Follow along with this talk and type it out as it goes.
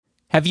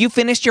Have you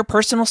finished your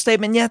personal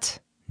statement yet?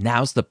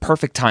 Now's the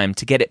perfect time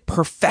to get it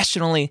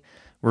professionally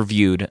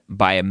reviewed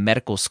by a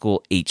medical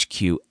school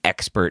HQ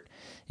expert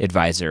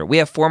advisor. We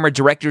have former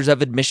directors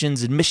of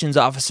admissions, admissions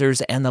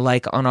officers, and the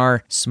like on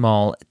our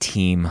small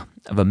team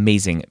of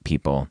amazing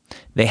people.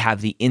 They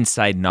have the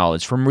inside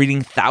knowledge from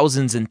reading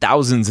thousands and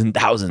thousands and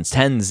thousands,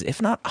 tens,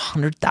 if not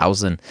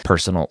 100,000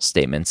 personal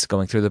statements,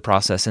 going through the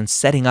process and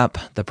setting up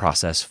the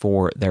process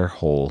for their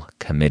whole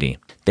committee.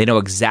 They know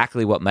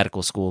exactly what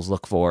medical schools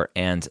look for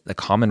and the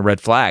common red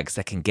flags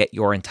that can get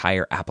your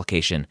entire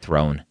application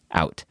thrown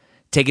out.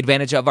 Take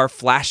advantage of our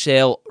flash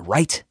sale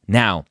right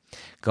now,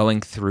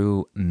 going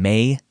through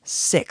May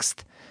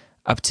 6th,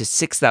 up to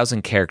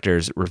 6,000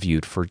 characters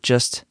reviewed for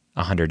just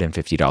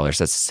 $150.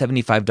 That's a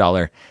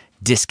 $75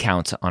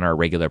 discount on our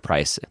regular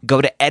price.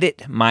 Go to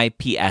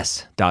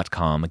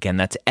editmyps.com. Again,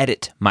 that's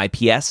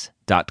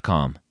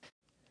editmyps.com.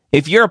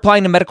 If you're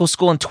applying to medical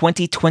school in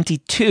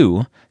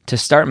 2022 to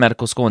start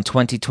medical school in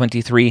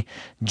 2023,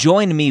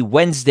 join me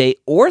Wednesday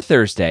or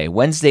Thursday,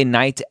 Wednesday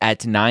night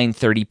at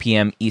 9:30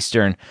 p.m.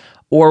 Eastern,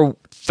 or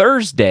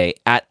Thursday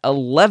at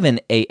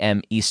 11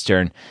 a.m.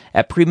 Eastern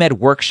at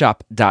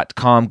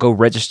premedworkshop.com. Go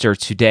register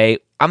today.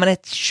 I'm going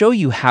to show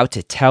you how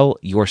to tell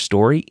your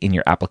story in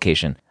your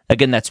application.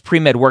 Again, that's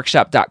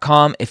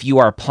premedworkshop.com. If you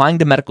are applying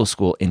to medical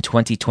school in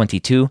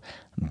 2022,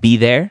 be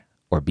there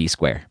or be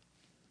square.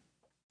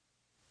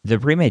 The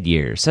Pre-Med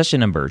Year, session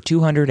number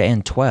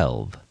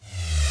 212.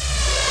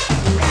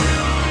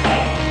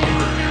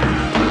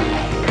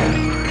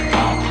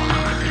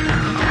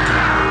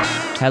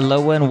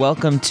 Hello and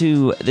welcome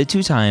to the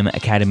two-time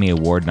Academy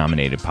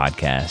Award-nominated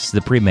podcast,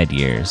 The Pre-Med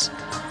Years,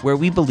 where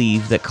we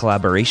believe that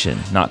collaboration,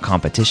 not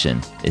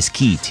competition, is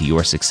key to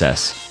your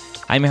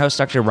success. I'm your host,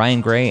 Dr.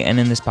 Ryan Gray, and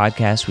in this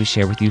podcast, we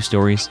share with you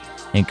stories,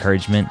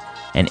 encouragement,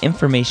 and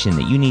information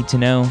that you need to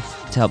know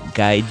to help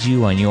guide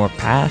you on your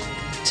path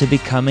to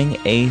becoming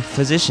a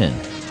physician.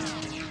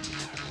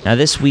 Now,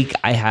 this week,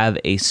 I have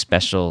a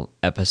special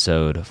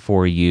episode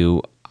for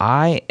you.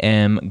 I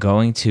am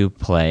going to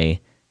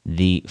play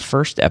the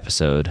first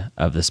episode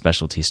of the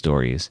Specialty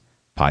Stories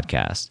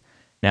podcast.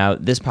 Now,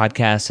 this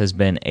podcast has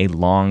been a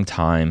long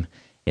time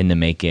in the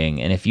making,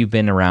 and if you've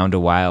been around a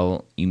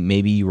while,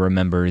 maybe you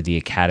remember the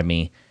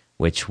Academy,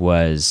 which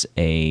was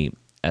a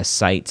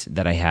site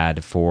that I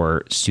had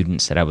for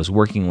students that I was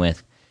working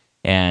with,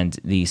 and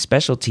the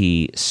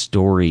Specialty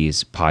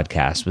Stories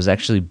podcast was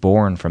actually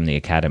born from the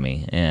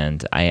Academy,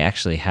 and I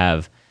actually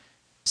have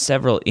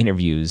several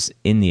interviews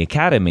in the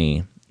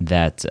Academy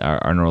that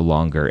are no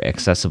longer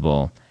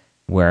accessible,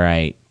 where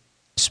I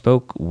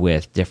spoke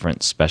with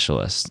different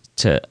specialists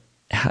to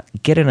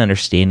get an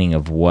understanding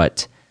of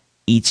what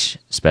each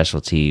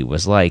specialty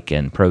was like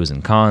and pros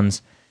and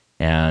cons,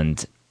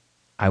 and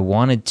I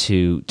wanted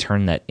to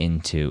turn that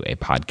into a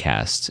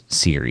podcast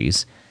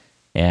series,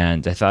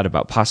 and I thought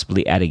about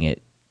possibly adding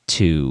it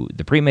to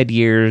the pre-med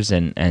years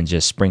and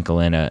just sprinkle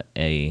in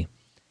a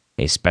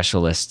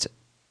specialist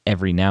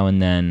every now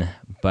and then,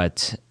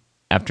 but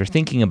after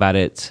thinking about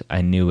it,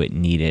 I knew it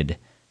needed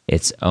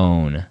its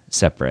own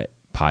separate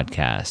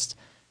podcast.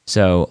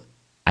 So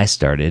I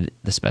started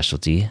the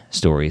Specialty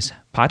Stories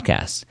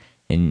podcast,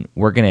 and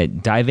we're going to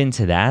dive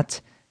into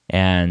that,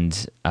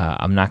 and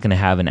I'm not going to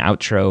have an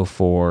outro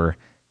for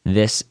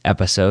this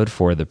episode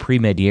for the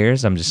pre-med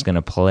years. I'm just going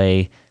to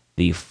play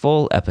the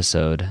full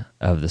episode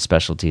of the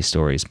Specialty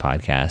Stories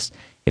podcast.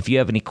 If you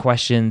have any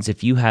questions,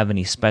 if you have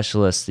any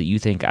specialists that you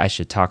think I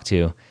should talk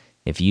to,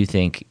 if you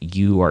think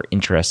you are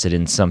interested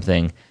in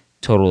something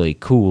totally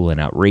cool and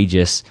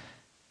outrageous,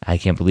 I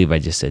can't believe I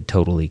just said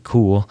totally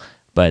cool,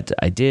 but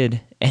I did.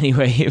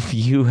 Anyway, if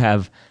you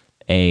have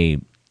a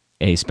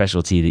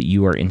specialty that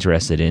you are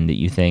interested in that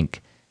you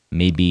think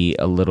may be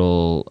a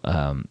little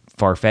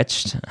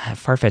far-fetched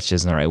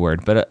isn't the right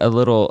word, but a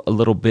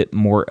little bit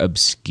more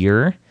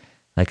obscure,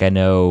 like I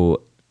know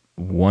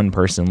one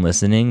person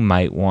listening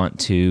might want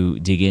to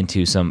dig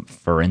into some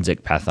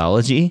forensic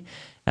pathology,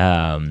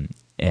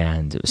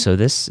 and so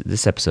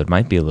this episode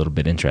might be a little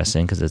bit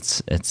interesting because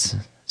it's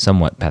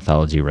somewhat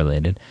pathology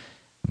related.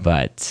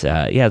 But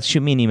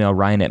shoot me an email,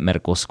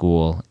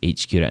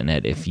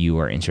 ryan@medicalschoolhq.net, if you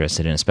are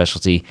interested in a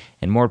specialty,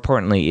 and more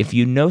importantly, if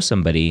you know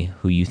somebody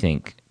who you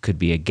think could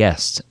be a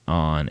guest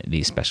on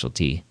the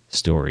Specialty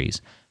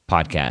Stories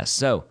podcast.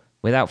 So,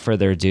 without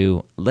further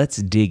ado, let's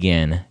dig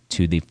in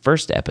to the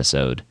first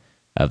episode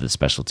of the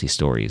Specialty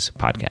Stories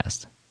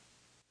podcast.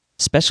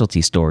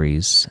 Specialty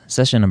Stories,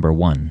 session number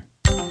 1.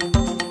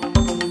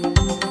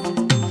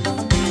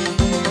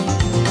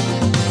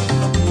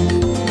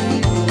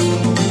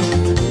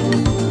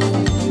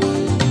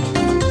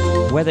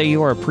 Whether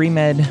you are a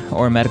pre-med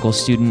or a medical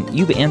student,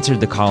 you've answered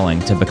the calling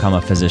to become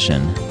a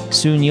physician.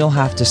 Soon you'll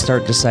have to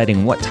start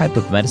deciding what type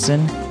of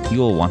medicine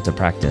you'll want to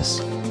practice.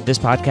 This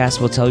podcast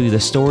will tell you the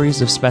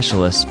stories of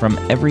specialists from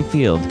every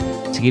field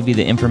to give you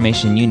the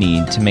information you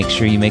need to make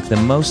sure you make the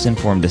most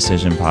informed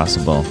decision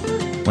possible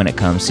when it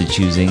comes to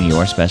choosing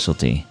your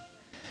specialty.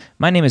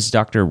 My name is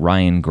Dr.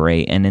 Ryan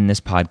Gray, and in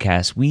this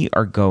podcast, we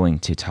are going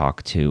to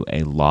talk to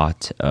a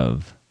lot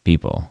of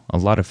people, a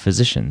lot of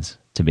physicians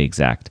to be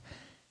exact.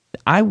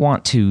 I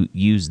want to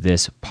use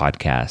this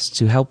podcast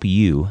to help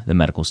you, the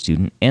medical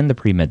student and the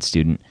pre-med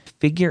student,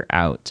 figure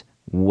out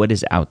what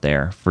is out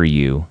there for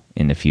you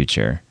in the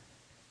future.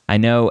 I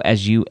know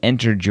as you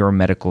entered your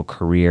medical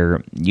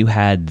career, you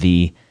had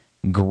the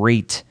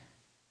great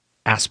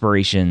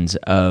aspirations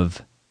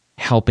of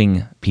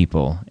helping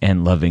people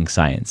and loving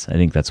science. I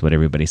think that's what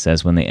everybody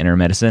says when they enter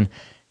medicine.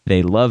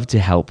 They love to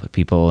help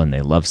people and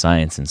they love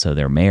science, and so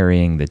they're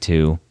marrying the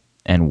two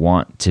and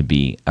want to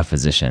be a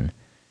physician.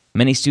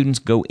 Many students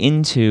go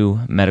into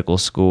medical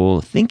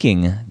school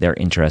thinking they're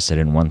interested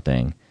in one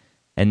thing,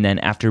 and then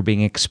after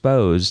being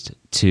exposed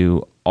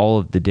to all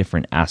of the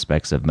different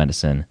aspects of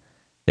medicine,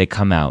 they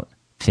come out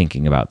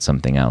thinking about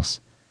something else.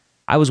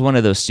 I was one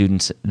of those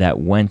students that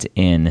went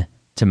in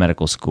to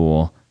medical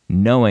school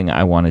knowing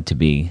I wanted to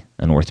be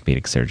an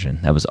orthopedic surgeon.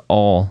 That was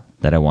all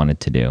that I wanted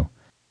to do.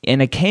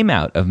 And I came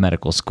out of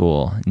medical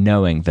school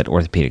knowing that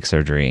orthopedic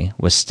surgery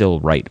was still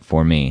right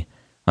for me.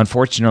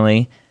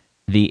 Unfortunately,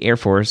 the Air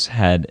Force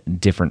had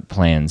different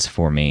plans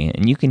for me,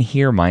 and you can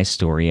hear my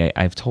story.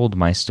 I've told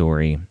my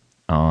story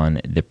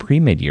on the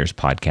Pre-Med Years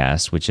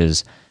podcast, which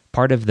is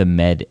part of the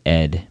Med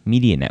Ed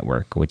Media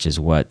Network, which is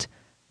what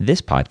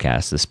this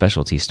podcast, the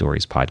Specialty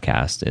Stories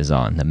podcast, is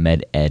on, the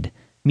Med Ed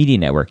Media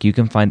Network. You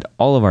can find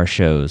all of our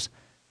shows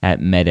at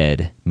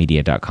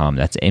mededmedia.com.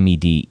 That's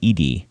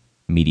MEDED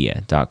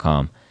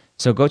media.com.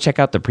 So go check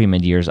out the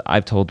Pre-Med Years.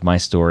 I've told my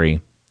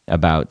story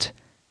about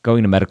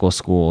going to medical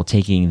school,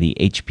 taking the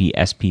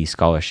HPSP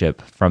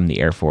scholarship from the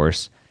Air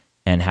Force,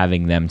 and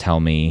having them tell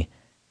me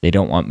they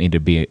don't want me to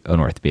be an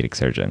orthopedic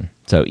surgeon.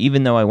 So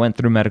even though I went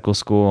through medical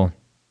school,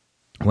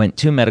 went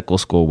to medical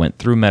school, went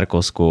through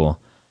medical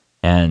school,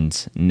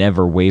 and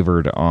never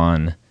wavered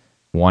on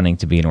wanting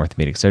to be an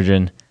orthopedic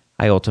surgeon,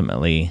 I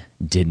ultimately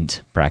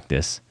didn't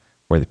practice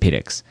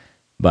orthopedics.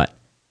 But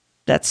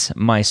that's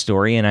my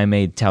story, and I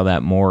may tell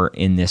that more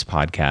in this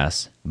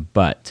podcast.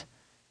 But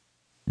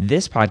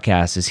this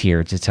podcast is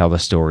here to tell the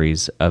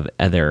stories of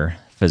other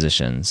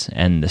physicians,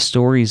 and the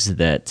stories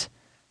that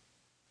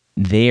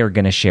they are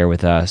going to share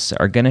with us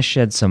are going to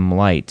shed some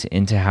light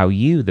into how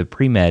you, the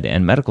pre-med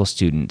and medical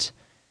student,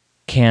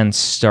 can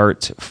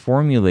start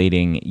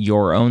formulating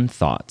your own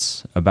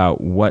thoughts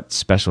about what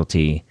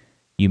specialty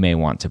you may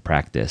want to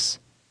practice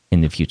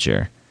in the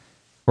future.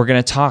 We're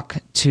going to talk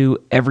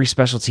to every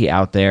specialty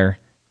out there.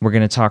 We're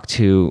going to talk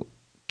to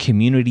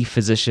community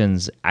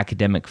physicians,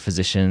 academic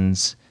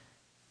physicians,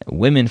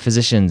 women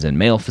physicians, and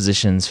male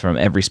physicians from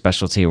every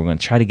specialty. We're going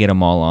to try to get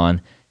them all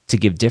on to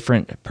give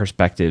different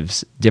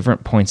perspectives,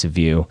 different points of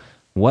view,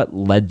 what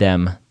led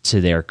them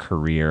to their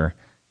career,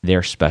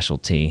 their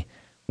specialty,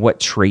 what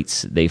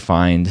traits they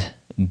find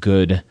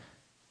good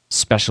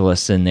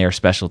specialists in their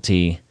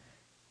specialty,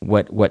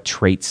 what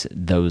traits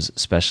those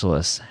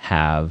specialists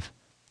have,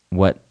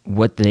 what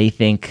they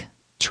think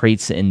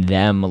traits in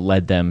them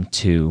led them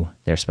to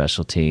their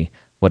specialty,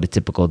 what a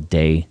typical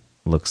day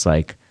looks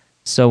like,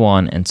 so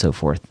on and so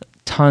forth.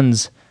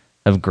 Tons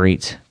of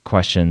great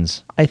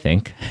questions, I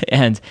think.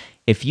 And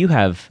if you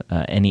have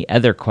any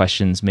other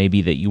questions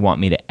maybe that you want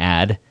me to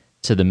add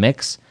to the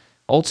mix,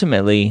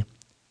 ultimately,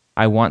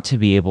 I want to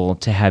be able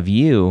to have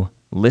you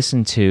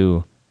listen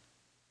to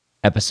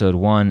episode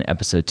 1,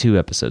 episode 2,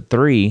 episode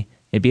 3,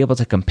 and be able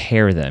to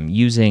compare them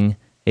using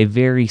a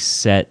very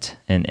set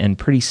and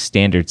pretty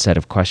standard set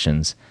of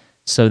questions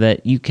so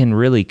that you can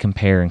really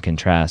compare and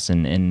contrast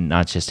and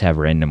not just have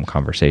random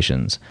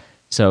conversations.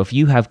 So if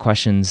you have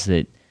questions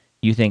that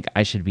you think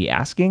I should be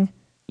asking,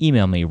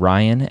 email me,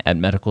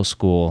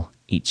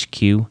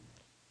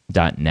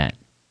 ryan@medicalschoolhq.net.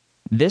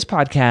 This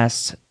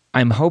podcast,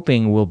 I'm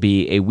hoping, will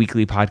be a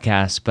weekly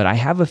podcast, but I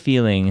have a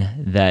feeling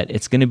that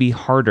it's going to be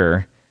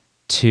harder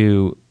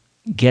to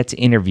get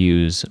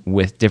interviews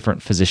with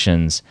different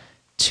physicians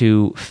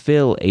to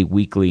fill a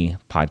weekly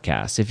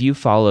podcast. If you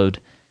followed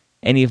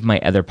any of my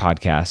other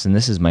podcasts, and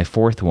this is my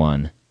 4th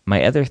one,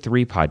 my other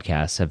 3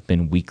 podcasts have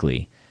been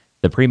weekly.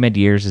 The Pre-Med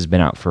Years has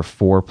been out for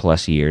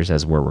 4+ years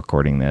as we're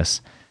recording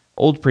this.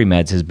 Old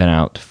Pre-Meds has been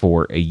out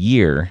for a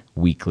year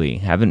weekly.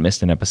 Haven't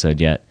missed an episode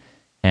yet.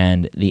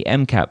 And the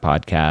MCAT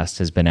podcast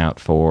has been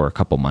out for a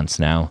couple months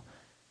now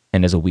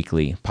and is a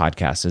weekly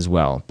podcast as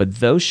well.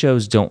 But those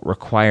shows don't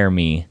require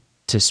me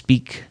to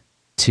speak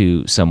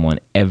to someone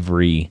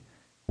every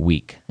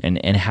week and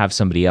have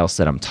somebody else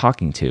that I'm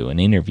talking to, an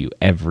interview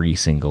every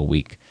single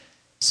week.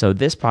 So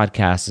this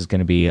podcast is going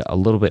to be a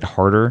little bit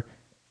harder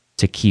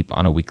to keep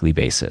on a weekly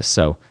basis.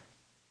 So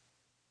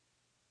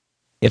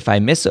if I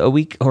miss a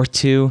week or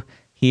two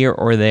here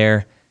or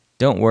there,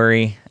 don't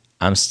worry,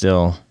 I'm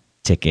still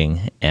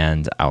ticking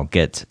and I'll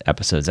get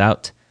episodes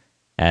out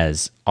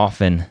as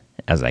often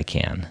as I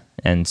can.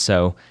 And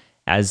so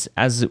as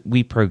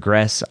we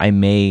progress, I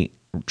may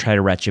try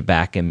to ratchet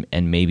back and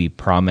maybe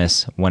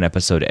promise one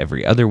episode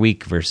every other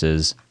week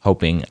versus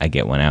hoping I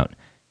get one out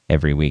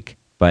every week.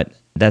 But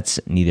that's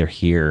neither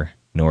here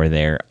nor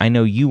there. I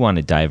know you want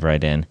to dive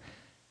right in.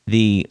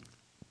 The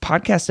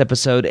podcast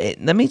episode,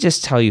 let me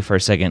just tell you for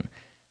a second,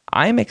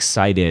 I'm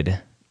excited,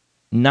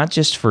 not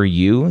just for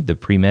you, the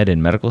pre-med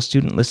and medical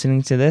student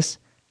listening to this.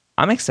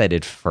 I'm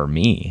excited for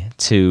me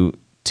to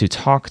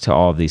talk to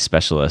all of these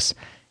specialists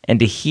and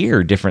to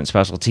hear different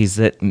specialties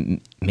that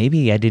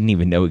maybe I didn't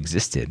even know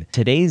existed.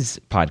 Today's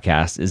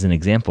podcast is an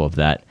example of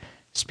that,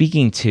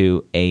 speaking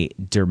to a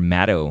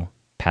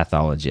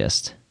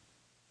dermatopathologist.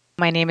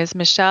 My name is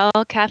Michelle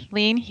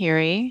Kathleen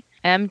Heery,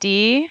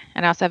 MD,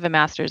 and I also have a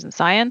master's in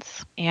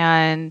science.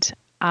 And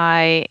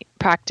I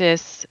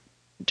practice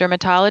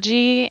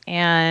dermatology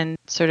and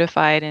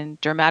certified in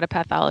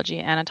dermatopathology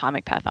and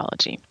anatomic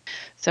pathology.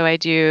 So I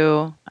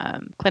do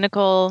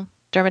clinical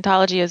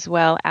dermatology as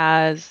well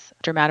as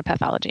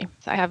dermatopathology.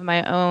 So I have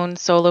my own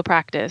solo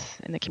practice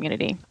in the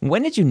community.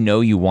 When did you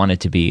know you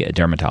wanted to be a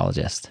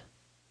dermatologist?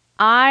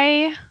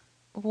 I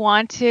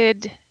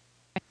wanted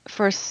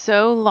for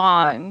so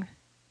long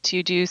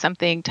to do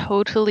something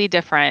totally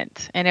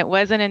different. And it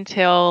wasn't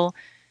until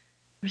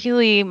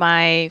really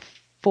my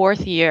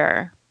fourth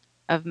year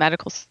of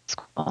medical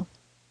school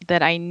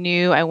that I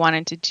knew I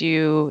wanted to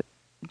do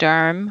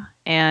derm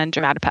and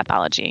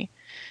dermatopathology.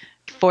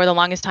 For the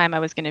longest time, I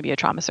was going to be a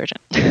trauma surgeon.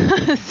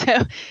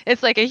 So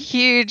it's like a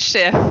huge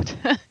shift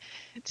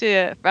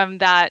from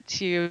that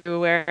to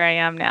where I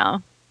am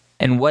now.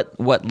 And what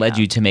led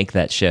you to make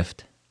that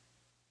shift?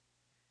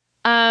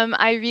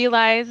 I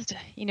realized,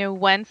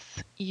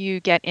 once you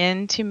get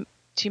into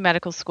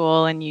medical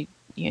school and you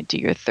do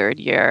your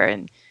third year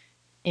and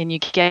you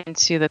get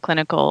into the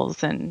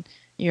clinicals and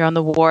you're on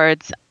the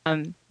wards,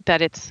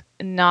 that it's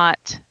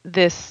not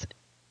this,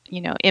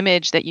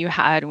 image that you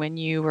had when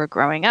you were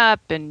growing up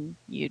and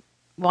you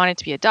wanted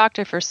to be a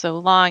doctor for so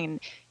long.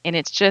 And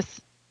it's just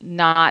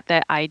not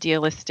that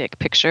idealistic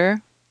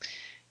picture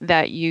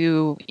that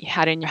you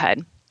had in your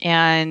head.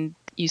 And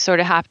you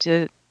sort of have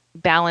to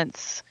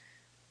balance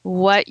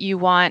what you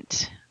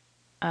want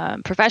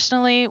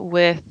professionally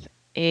with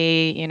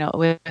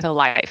with a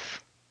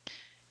life.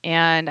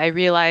 And I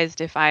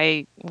realized if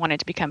I wanted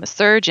to become a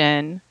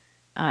surgeon,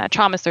 a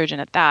trauma surgeon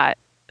at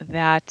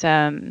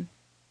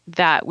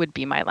that would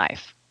be my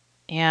life.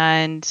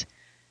 And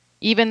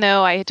even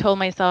though I had told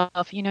myself,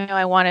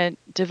 I want to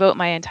devote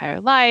my entire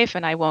life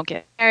and I won't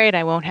get married,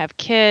 I won't have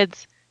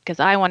kids because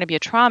I want to be a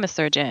trauma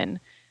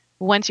surgeon,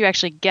 once you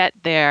actually get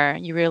there,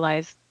 you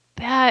realize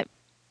that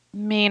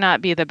may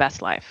not be the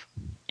best life.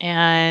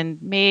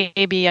 And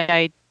maybe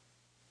I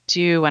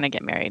do want to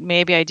get married.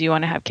 Maybe I do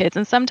want to have kids.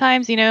 And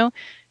sometimes, you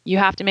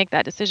have to make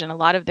that decision.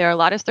 There are a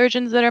lot of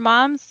surgeons that are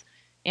moms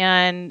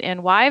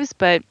and wives,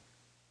 but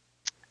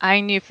I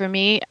knew for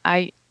me,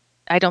 I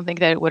don't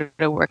think that it would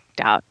have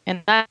worked out.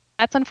 And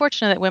that's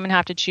unfortunate that women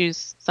have to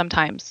choose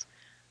sometimes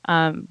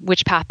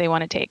which path they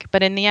want to take.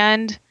 But in the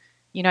end,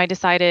 I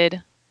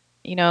decided,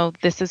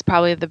 this is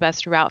probably the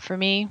best route for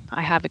me.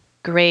 I have a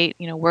great,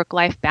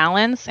 work-life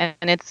balance, and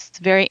it's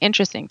very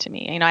interesting to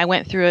me. I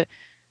went through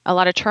a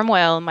lot of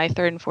turmoil in my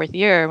third and fourth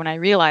year when I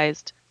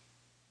realized,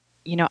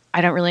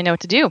 I don't really know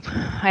what to do.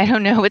 I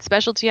don't know what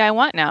specialty I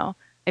want now.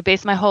 I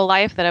based my whole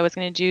life that I was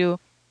going to do,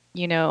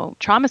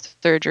 trauma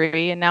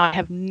surgery, and now I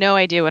have no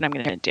idea what I'm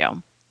going to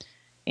do.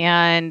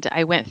 And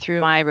I went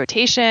through my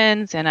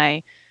rotations and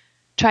I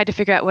tried to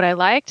figure out what I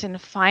liked,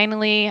 and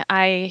finally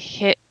I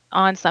hit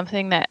on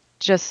something that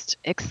just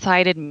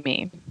excited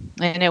me.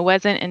 And it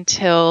wasn't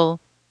until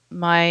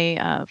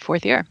my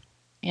fourth year.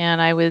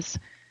 And I was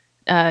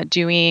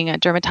doing a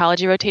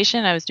dermatology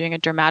rotation. I was doing a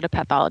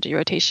dermatopathology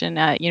rotation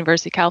at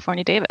University of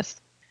California, Davis.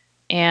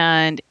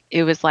 And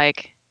it was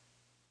like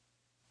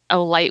a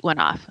light went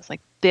off. It's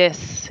like,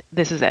 this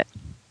is it.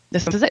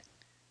 This is it.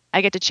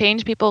 I get to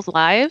change people's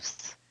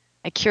lives.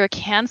 I cure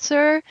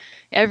cancer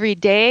every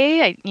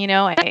day. I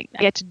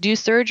get to do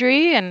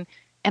surgery and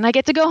I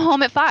get to go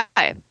home at 5.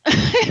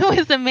 It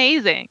was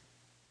amazing.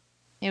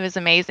 It was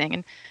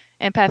amazing.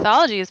 And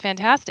pathology is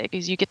fantastic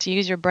because you get to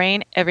use your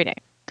brain every day.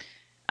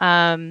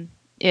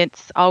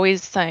 It's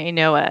always,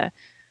 a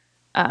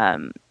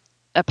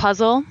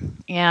puzzle,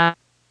 and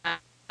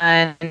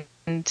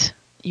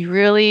you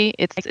really,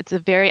 it's a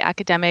very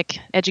academic,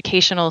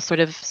 educational sort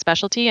of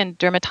specialty, and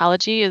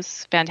dermatology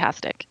is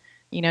fantastic.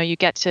 You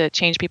get to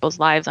change people's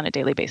lives on a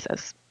daily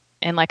basis.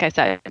 And like I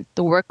said,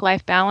 the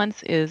work-life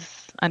balance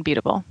is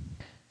unbeatable.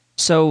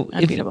 So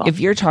if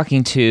you're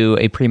talking to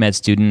a pre-med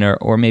student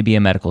or maybe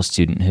a medical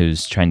student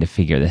who's trying to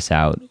figure this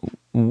out,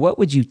 what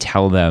would you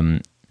tell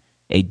them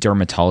a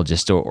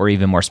dermatologist or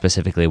even more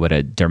specifically what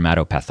a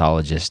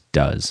dermatopathologist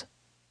does?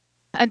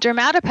 A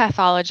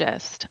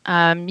dermatopathologist,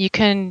 you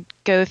can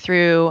go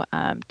through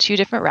 2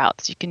 different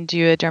routes. You can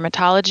do a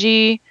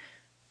dermatology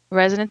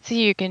residency,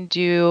 you can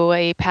do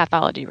a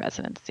pathology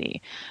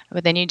residency,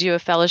 but then you do a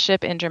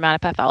fellowship in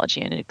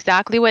dermatopathology. And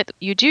exactly what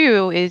you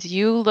do is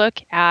you look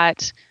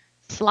at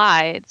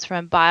slides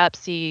from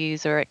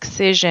biopsies or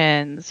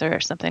excisions or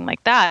something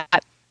like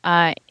that,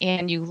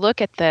 and you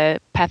look at the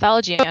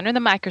pathology under the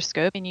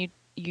microscope and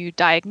you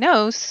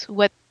diagnose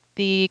what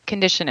the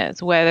condition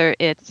is, whether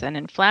it's an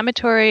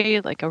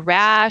inflammatory, like a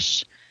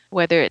rash,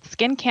 whether it's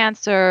skin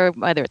cancer,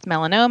 whether it's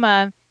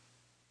melanoma,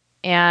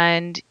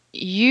 and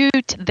you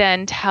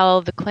then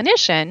tell the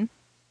clinician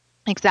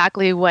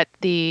exactly what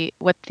the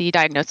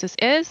diagnosis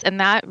is, and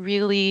that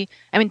really,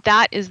 I mean,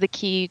 that is the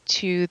key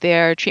to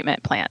their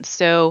treatment plan.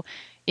 So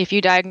if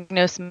you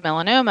diagnose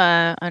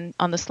melanoma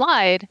on the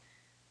slide,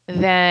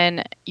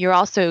 then you're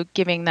also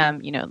giving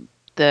them,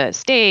 the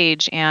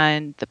stage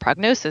and the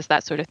prognosis,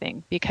 that sort of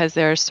thing, because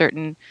there are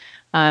certain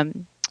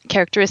um,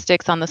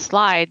 characteristics on the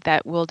slide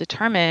that will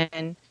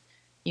determine,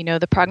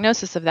 the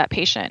prognosis of that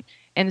patient.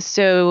 And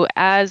so,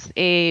 as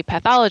a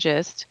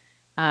pathologist,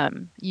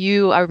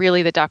 you are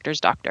really the doctor's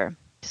doctor.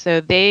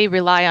 So they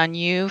rely on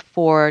you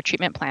for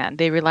treatment plan.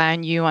 They rely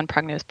on you on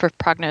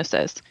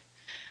prognosis,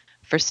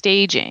 for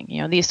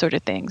staging, these sort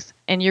of things.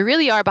 And you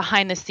really are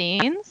behind the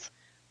scenes,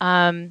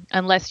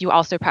 unless you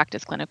also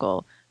practice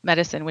clinical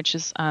medicine, which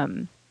is a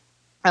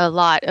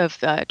lot of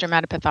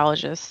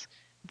dermatopathologists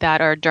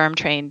that are derm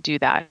trained do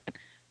that.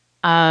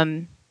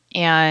 Um,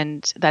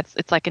 and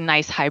it's like a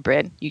nice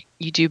hybrid.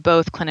 You do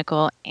both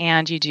clinical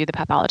and you do the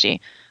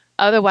pathology.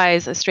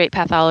 Otherwise, a straight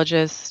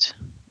pathologist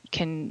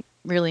can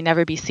really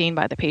never be seen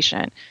by the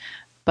patient,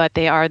 but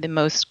they are one of the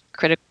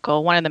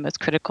most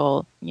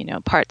critical,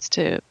 parts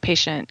to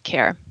patient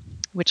care,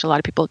 which a lot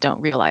of people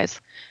don't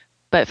realize.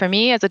 But for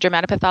me, as a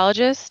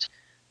dermatopathologist,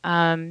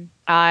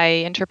 I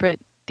interpret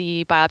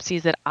the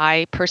biopsies that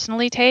I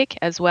personally take,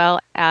 as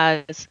well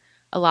as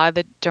a lot of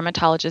the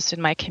dermatologists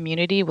in my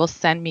community will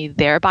send me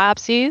their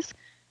biopsies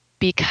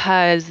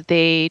because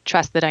they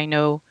trust that I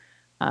know,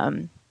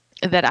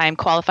 that I'm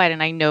qualified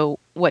and I know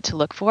what to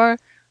look for.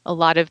 A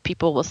lot of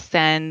people will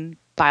send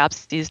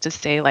biopsies to,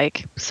 say,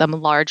 like some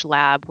large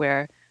lab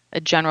where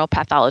a general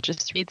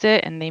pathologist reads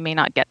it and they may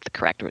not get the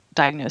correct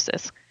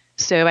diagnosis.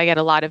 So I get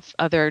a lot of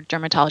other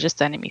dermatologists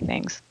sending me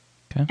things.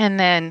 Okay. And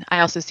then I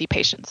also see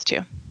patients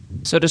too.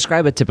 So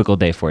describe a typical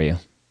day for you.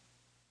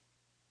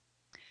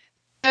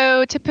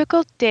 So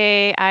typical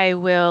day, I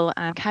will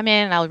come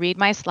in and I'll read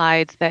my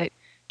slides that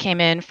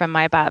came in from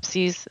my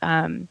biopsies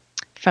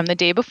from the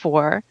day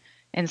before.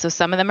 And so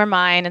some of them are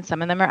mine and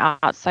some of them are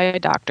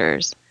outside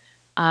doctors.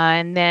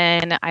 And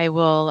then I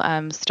will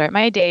start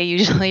my day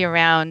usually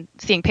around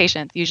seeing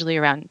patients, usually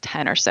around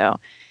 10 or so.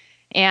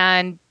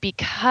 And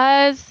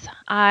because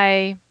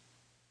I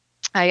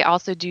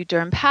also do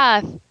derm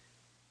path,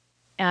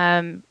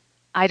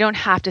 I don't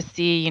have to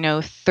see,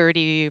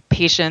 30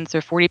 patients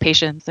or 40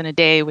 patients in a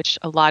day, which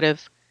a lot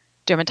of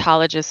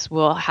dermatologists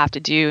will have to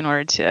do in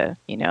order to,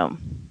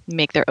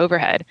 make their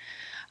overhead.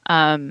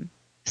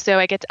 So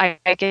I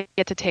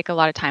get to take a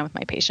lot of time with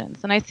my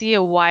patients, and I see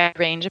a wide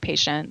range of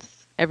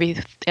patients,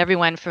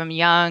 everyone from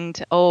young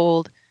to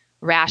old,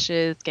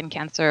 rashes, skin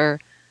cancer,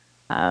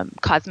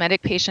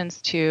 cosmetic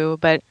patients too.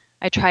 But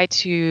I try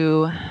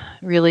to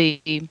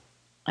really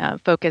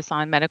focus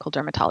on medical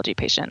dermatology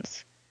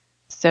patients.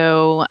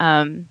 So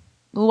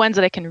ones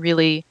that I can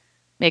really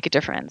make a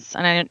difference.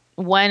 And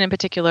one in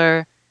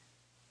particular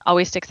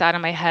always sticks out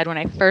in my head. When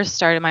I first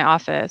started my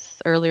office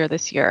earlier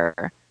this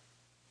year,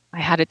 I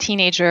had a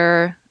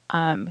teenager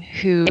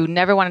who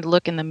never wanted to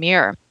look in the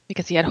mirror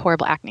because he had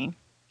horrible acne.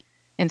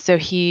 And so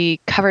he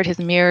covered his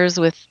mirrors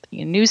with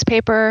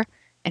newspaper,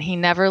 and he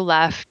never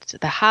left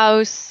the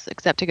house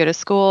except to go to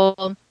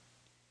school.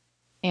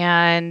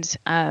 And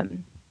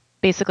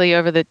basically,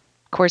 over the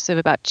course of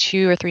about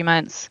 2 or 3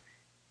 months,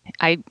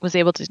 I was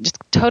able to just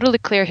totally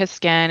clear his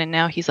skin, and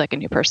now he's like a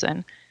new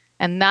person.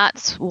 And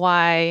that's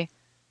why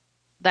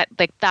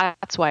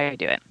that's why I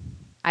do it.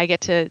 I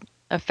get to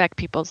affect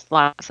people's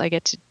lives. I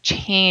get to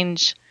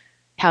change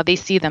how they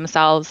see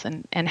themselves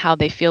and how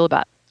they feel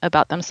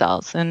about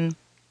themselves. And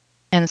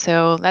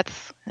so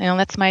that's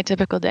my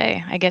typical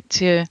day. I get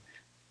to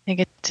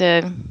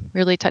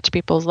really touch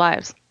people's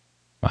lives.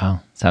 Wow,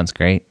 sounds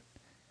great.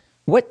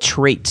 What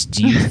traits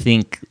do you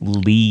think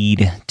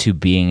lead to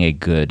being a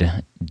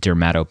good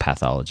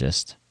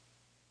dermatopathologist?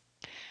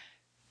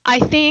 I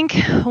think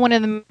one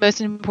of the most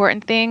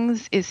important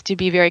things is to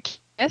be very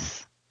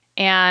curious,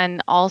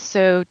 and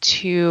also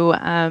to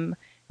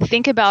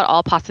think about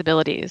all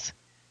possibilities.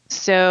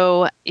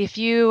 So if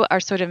you are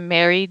sort of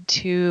married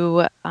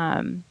to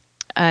an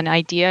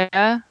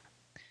idea,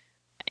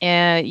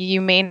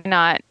 you may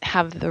not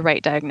have the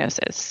right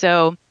diagnosis.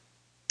 So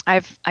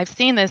I've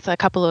seen this a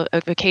couple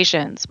of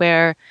occasions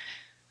where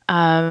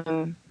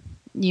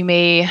you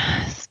may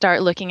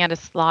start looking at a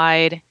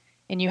slide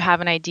and you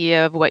have an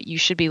idea of what you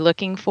should be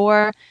looking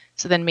for.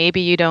 So then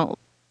maybe you don't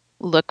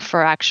look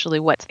for actually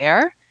what's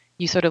there.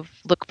 You sort of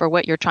look for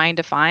what you're trying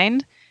to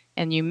find,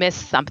 and you miss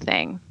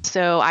something.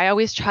 So I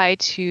always try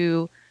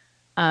to,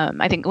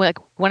 I think like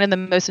one of the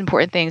most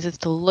important things is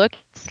to look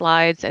at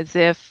slides as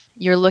if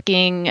you're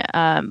looking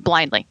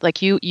blindly.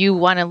 Like you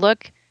want to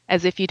look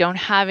as if you don't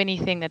have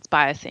anything that's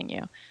biasing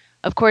you.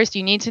 Of course,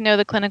 you need to know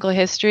the clinical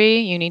history.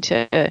 You need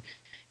to,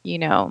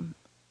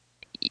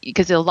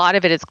 because a lot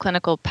of it is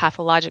clinical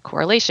pathologic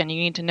correlation.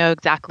 You need to know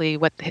exactly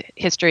what the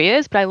history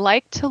is, but I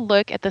like to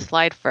look at the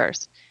slide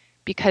first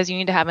because you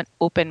need to have an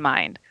open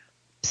mind.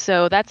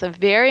 So that's a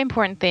very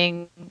important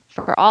thing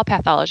for all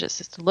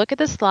pathologists, is to look at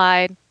the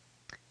slide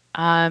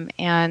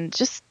and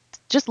just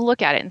just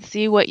look at it and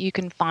see what you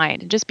can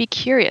find, and just be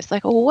curious.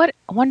 Like, oh, I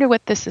wonder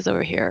what this is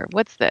over here.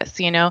 What's this?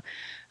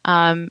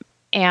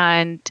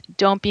 And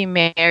don't be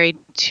married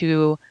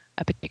to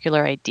a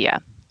particular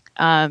idea.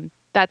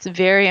 That's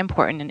very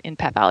important in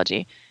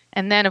pathology.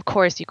 And then, of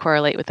course, you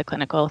correlate with the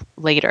clinical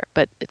later,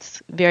 but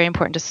it's very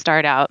important to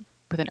start out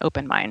with an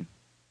open mind.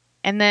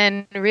 And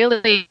then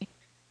really,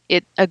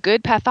 a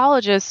good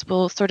pathologist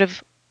will sort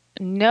of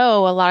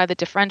know a lot of the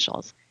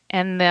differentials,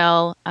 and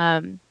they'll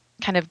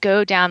kind of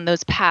go down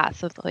those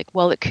paths of like,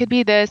 well, it could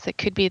be this, it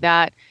could be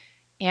that.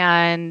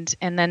 And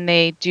then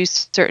they do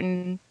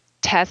certain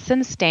tests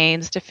and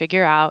stains to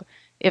figure out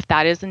if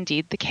that is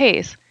indeed the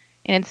case.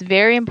 And it's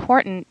very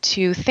important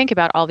to think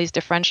about all these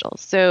differentials.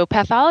 So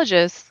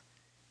pathologists,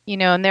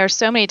 and there are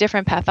so many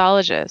different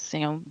pathologists,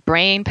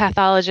 brain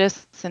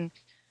pathologists and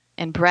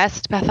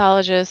breast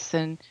pathologists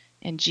and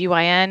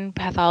GYN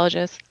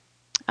pathologists.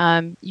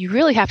 You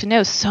really have to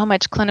know so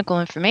much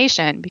clinical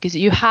information because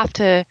you have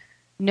to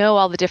know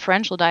all the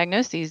differential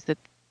diagnoses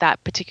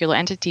that particular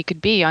entity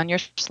could be on your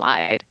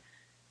slide.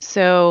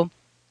 So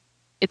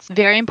it's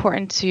very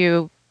important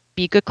to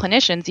be good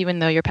clinicians, even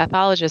though you're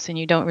pathologists and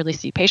you don't really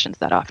see patients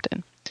that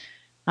often.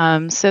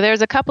 So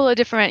there's a couple of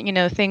different,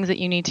 things that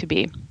you need to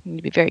be. You need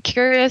to be very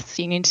curious.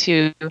 You need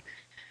to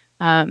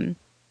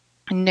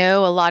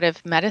know a lot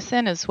of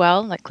medicine as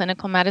well, like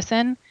clinical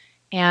medicine,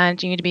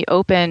 and you need to be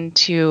open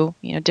to,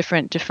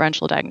 different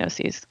differential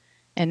diagnoses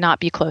and not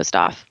be closed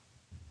off.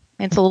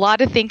 And it's a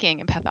lot of thinking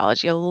in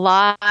pathology, a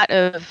lot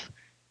of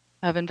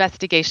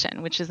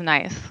investigation, which is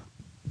nice.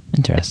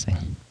 Interesting.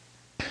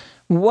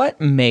 What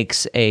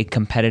makes a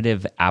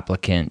competitive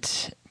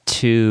applicant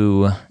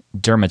to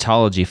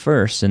dermatology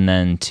first and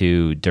then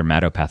to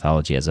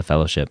dermatopathology as a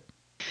fellowship?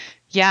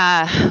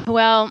 Yeah,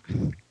 well,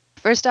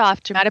 first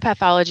off,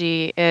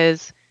 dermatopathology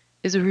is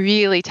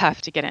really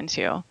tough to get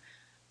into.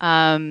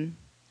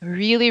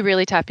 Really,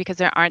 really tough because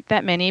there aren't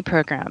that many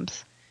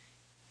programs.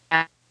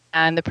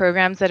 And the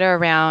programs that are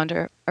around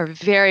are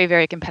very,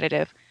 very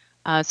competitive.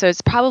 So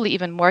it's probably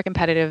even more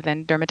competitive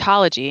than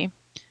dermatology.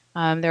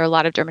 There are a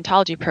lot of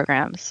dermatology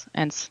programs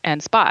and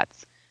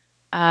spots.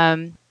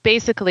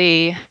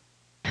 Basically,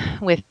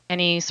 with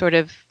any sort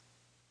of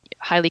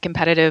highly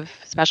competitive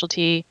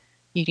specialty,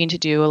 you need to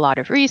do a lot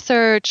of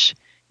research.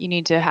 You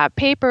need to have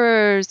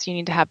papers. You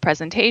need to have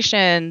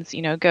presentations.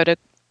 Go to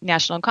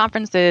national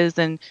conferences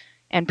and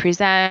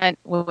present,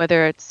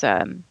 whether it's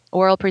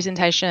oral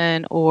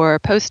presentation or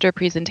poster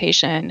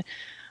presentation.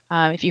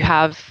 If you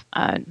have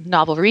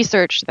novel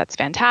research, that's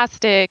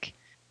fantastic.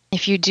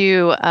 If you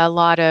do a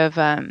lot of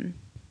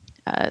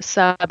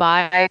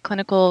sub-I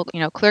clinical,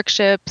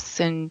 clerkships,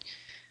 and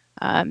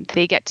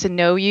they get to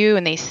know you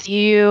and they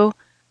see you,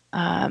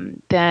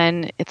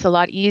 then it's a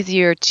lot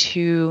easier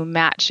to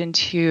match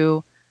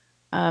into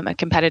a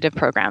competitive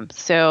program.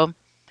 So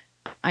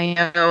I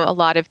know a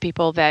lot of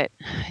people that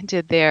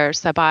did their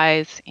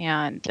sub-Is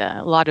and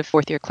a lot of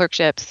fourth-year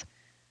clerkships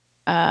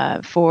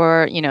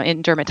for,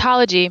 in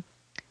dermatology,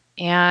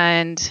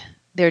 and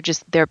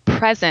they're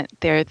present.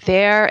 They're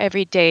there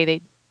every day.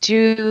 They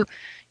do,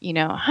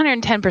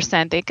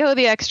 110%. They go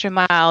the extra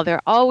mile.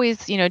 They're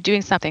always,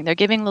 doing something. They're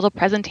giving little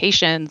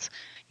presentations.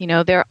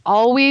 They're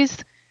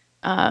always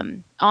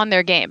on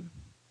their game.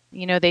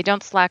 They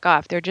don't slack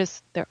off. They're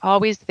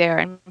always there.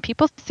 And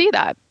people see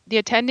that.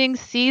 The attendings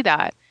see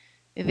that.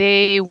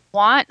 They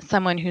want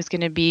someone who's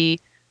going to be,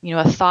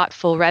 a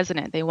thoughtful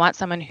resident. They want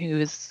someone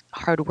who's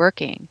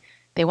hardworking.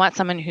 They want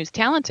someone who's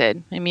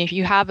talented. I mean, if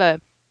you have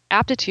a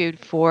aptitude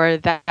for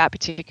that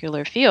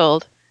particular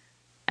field,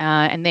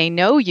 and they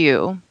know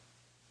you,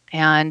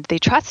 and they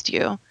trust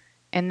you,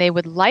 and they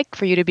would like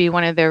for you to be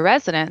one of their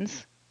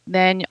residents,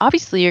 then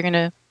obviously you're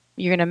gonna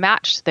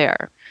match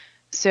there.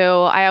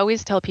 So I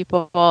always tell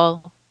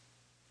people,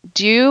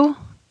 do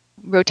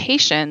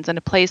rotations in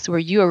a place where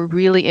you are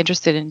really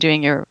interested in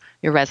doing your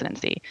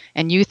residency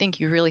and you think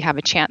you really have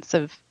a chance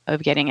of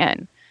getting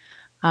in.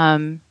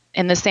 And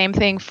the same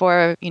thing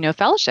for,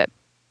 fellowship.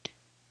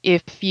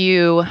 If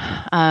you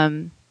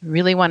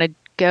really want to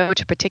go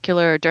to a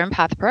particular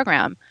DermPath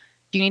program,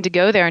 you need to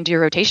go there and do a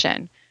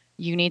rotation.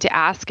 You need to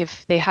ask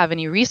if they have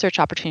any research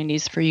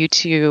opportunities for you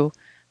to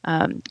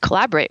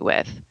collaborate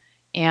with,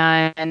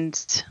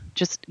 and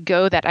just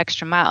go that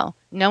extra mile.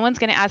 No one's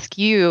going to ask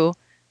you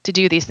to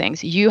do these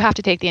things. You have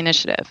to take the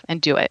initiative and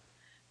do it.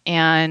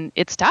 And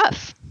it's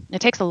tough. It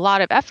takes a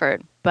lot of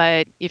effort,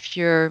 but if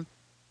you're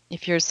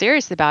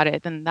serious about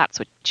it, then that's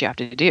what you have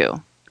to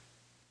do.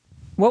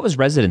 What was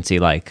residency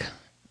like?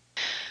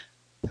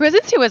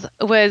 Residency was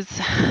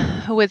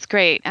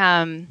great.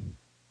 I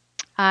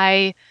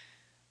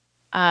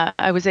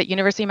was at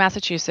University of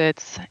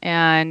Massachusetts,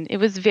 and it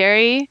was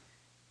very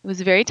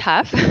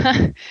tough.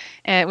 And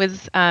it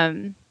was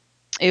a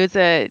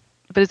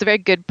very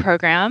good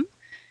program,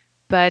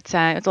 but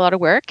it was a lot of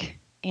work.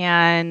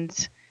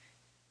 But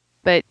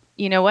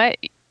you know what?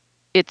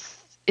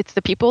 It's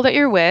the people that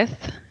you're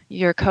with,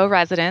 your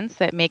co-residents,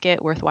 that make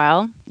it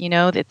worthwhile.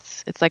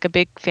 It's like a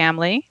big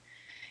family,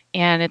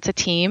 and it's a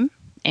team,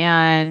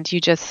 and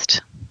you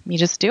just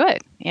do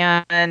it.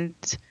 And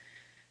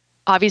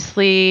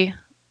obviously,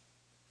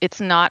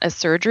 it's not a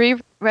surgery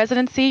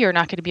residency. You're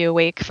not going to be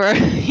awake for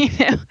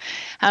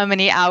how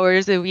many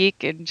hours a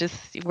week and just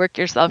work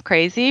yourself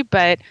crazy.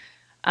 But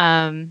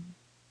um,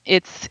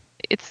 it's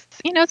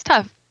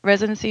tough.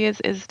 Residency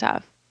is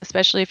tough,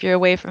 especially if you're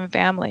away from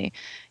family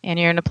and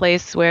you're in a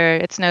place where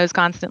it snows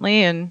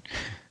constantly, and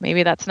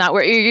maybe that's not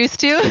what you're used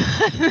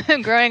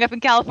to growing up in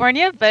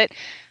California. But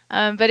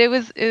it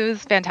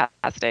was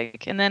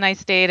fantastic. And then I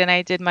stayed and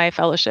I did my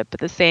fellowship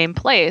at the same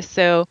place,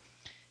 so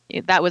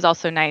that was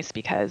also nice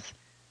because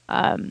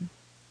um,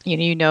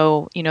 you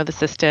know the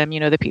system, you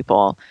know the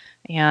people,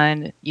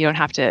 and you don't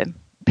have to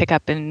pick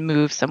up and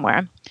move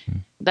somewhere.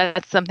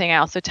 That's something I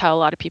also tell a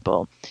lot of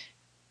people.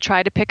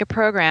 Try to pick a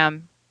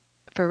program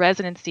for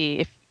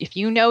residency if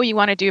you know you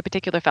want to do a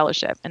particular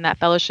fellowship and that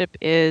fellowship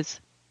is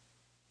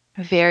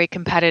very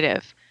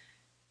competitive,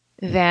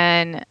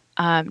 then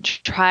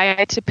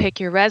try to pick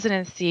your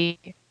residency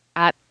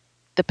at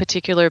the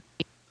particular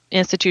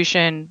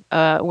institution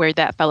where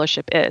that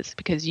fellowship is,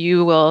 because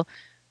you will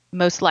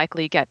most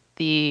likely get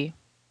the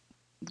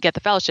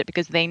fellowship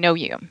because they know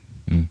you.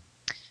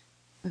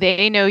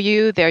 They know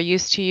you. They're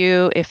used to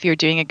you. If you're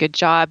doing a good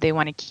job, they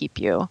want to keep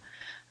you,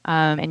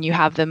 and you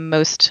have the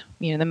most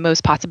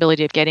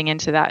possibility of getting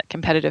into that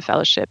competitive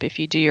fellowship if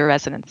you do your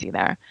residency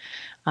there.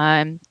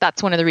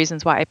 That's one of the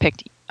reasons why I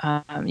picked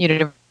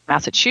University of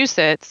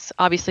Massachusetts.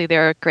 Obviously,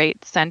 they're a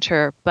great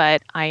center,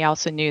 but I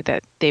also knew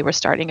that they were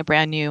starting a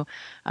brand new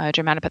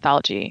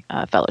dermatopathology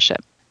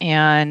fellowship,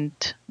 and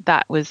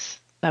that was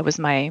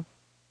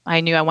I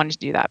knew I wanted to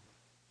do that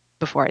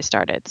before I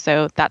started,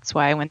 so that's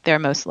why I went there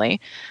mostly.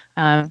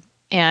 And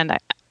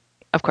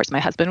of course, my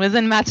husband was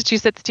in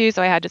Massachusetts too,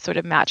 so I had to sort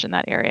of match in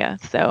that area.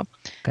 So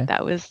Okay.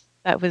 that was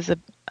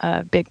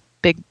a big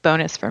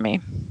bonus for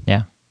me.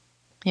 Yeah.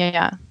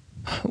 Yeah.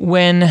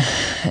 When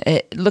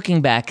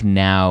looking back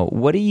now,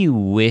 what do you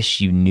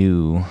wish you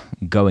knew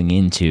going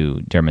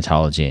into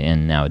dermatology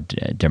and now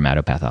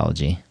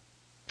dermatopathology?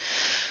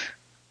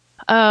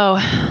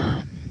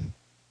 Oh,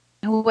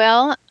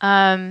 well,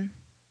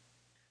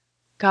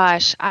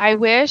 gosh, I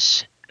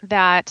wish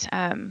that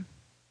I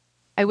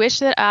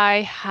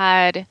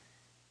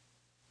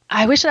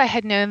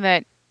had known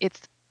that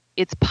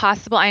it's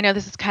possible. I know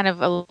this is kind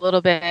of a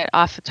little bit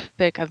off the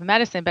topic of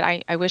medicine, but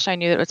I wish I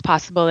knew that it was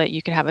possible that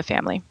you could have a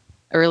family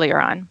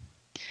earlier on.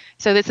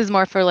 So this is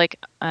more for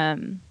like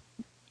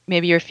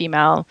maybe your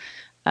female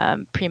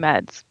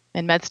pre-meds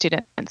and med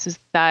students, is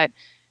that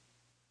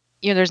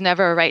there's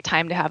never a right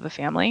time to have a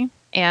family.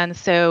 And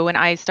so when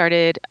I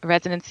started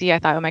residency, I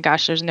thought, oh my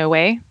gosh, there's no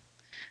way.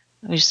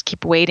 I just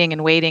keep waiting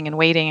and waiting and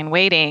waiting and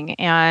waiting,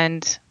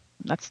 and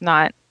that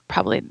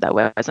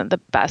wasn't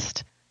the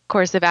best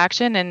course of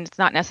action, and it's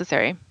not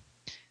necessary.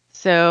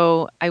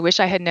 So I wish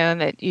I had known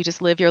that you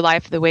just live your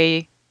life the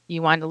way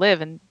you want to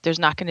live, and there's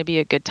not going to be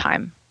a good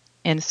time.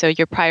 And so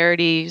your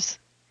priorities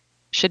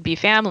should be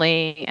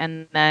family,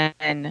 and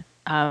then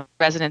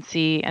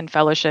residency and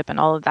fellowship and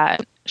all of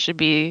that should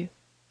be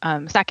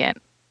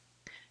second.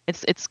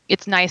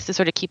 It's nice to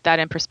sort of keep that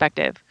in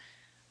perspective.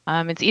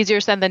 It's easier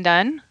said than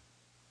done.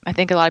 I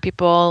think a lot of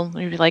people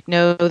are like,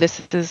 no,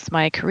 this is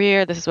my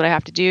career, this is what I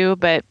have to do,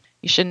 but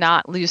you should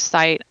not lose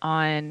sight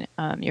on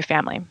your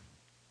family.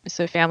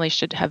 So family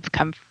should have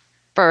come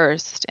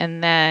first,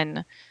 and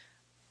then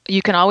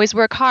you can always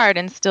work hard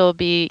and still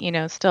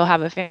still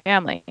have a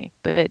family.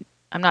 But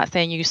I'm not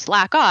saying you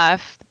slack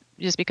off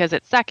just because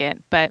it's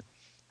second, but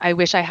I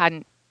wish I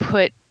hadn't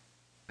put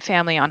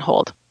family on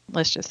hold.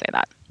 Let's just say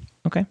that.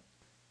 Okay.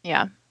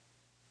 Yeah.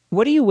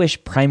 What do you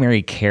wish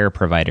primary care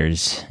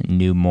providers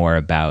knew more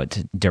about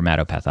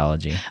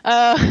dermatopathology?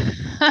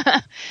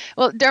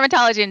 Well,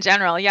 dermatology in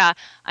general, yeah.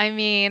 I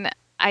mean,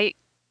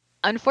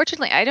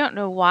 unfortunately I don't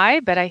know why,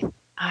 but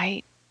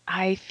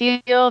I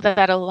feel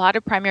that a lot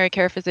of primary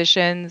care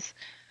physicians,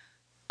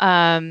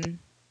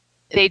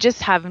 they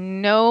just have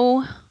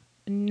no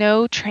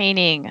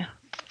training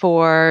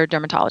for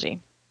dermatology,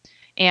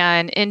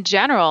 and in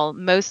general,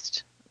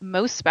 most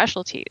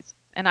specialties.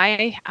 And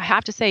I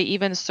have to say,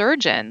 even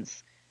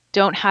surgeons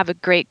don't have a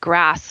great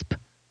grasp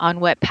on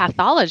what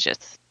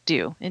pathologists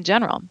do in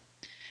general.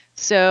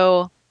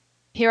 So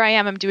here I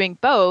am, I'm doing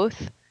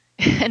both.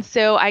 And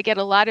so I get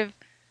a lot of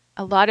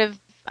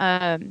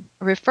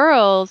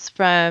referrals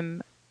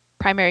from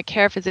primary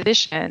care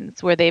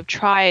physicians where they've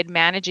tried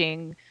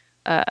managing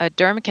a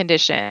derm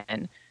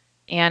condition,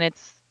 and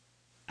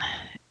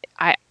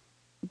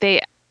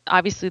they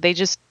obviously they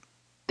just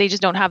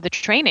don't have the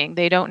training.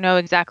 They don't know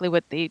exactly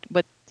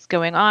what's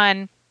going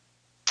on,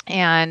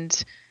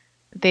 and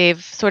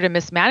they've sort of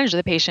mismanaged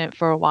the patient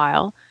for a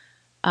while.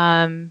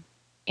 And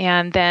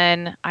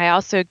then I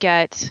also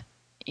get,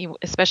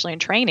 especially in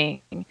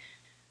training,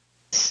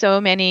 so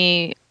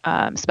many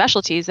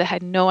specialties that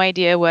had no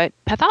idea what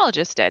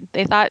pathologists did.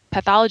 They thought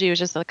pathology was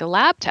just like a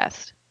lab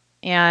test,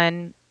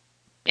 and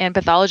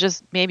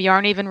pathologists maybe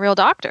aren't even real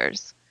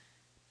doctors.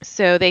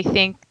 So they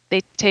think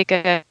they take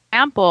a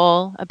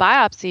sample, a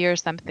biopsy or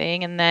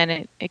something, and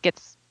then it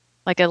gets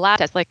like a lab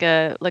test, like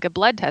a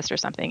blood test or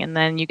something, and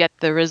then you get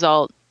the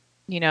result,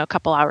 a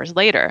couple hours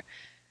later.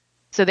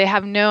 So they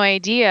have no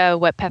idea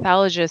what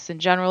pathologists in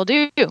general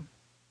do.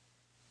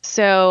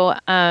 So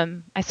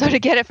I sort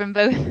of get it from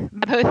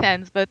both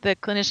ends. Both the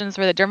clinicians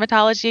for the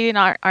dermatology and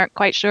aren't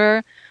quite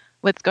sure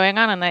what's going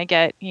on, and I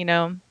get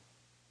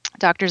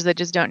doctors that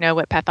just don't know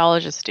what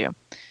pathologists do.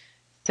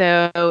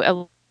 So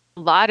a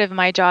lot of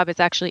my job is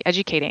actually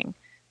educating.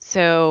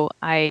 So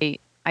I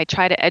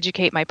try to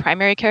educate my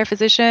primary care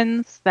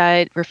physicians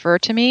that refer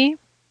to me.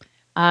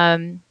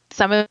 Some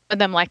of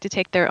them like to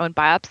take their own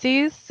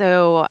biopsies,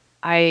 so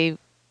I've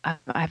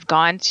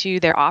gone to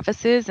their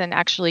offices and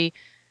actually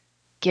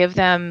give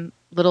them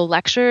little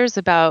lectures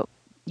about,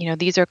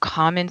 these are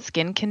common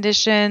skin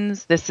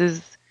conditions. This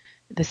is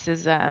this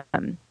is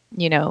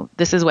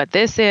what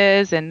this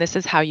is, and this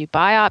is how you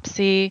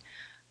biopsy,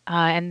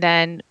 and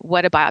then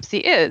what a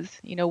biopsy is.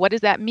 What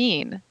does that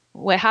mean?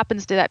 What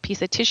happens to that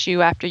piece of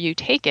tissue after you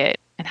take it,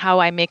 and how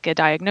I make a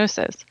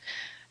diagnosis.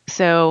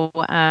 So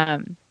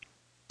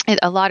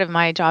a lot of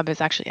my job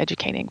is actually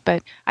educating,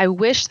 but I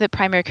wish that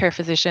primary care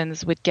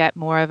physicians would get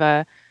more of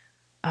a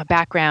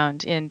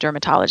background in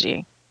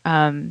dermatology.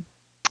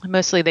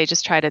 Mostly they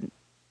just try to,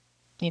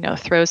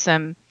 throw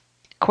some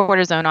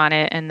cortisone on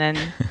it and then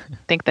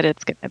think that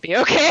it's going to be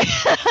okay.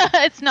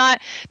 That's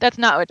not what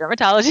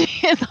dermatology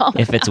is all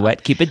about. If it's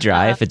wet, keep it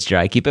dry. If it's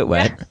dry, keep it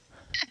wet. Yeah.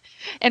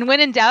 And when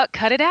in doubt,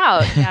 cut it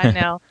out. Yeah,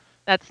 no,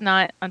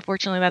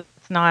 unfortunately,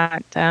 that's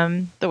not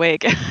the way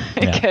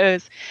it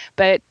goes.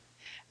 But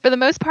for the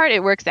most part,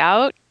 it works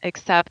out,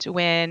 except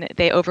when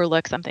they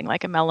overlook something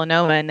like a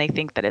melanoma and they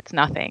think that it's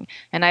nothing.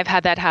 And I've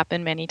had that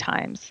happen many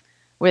times,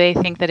 where they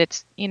think that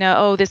it's,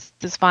 oh, this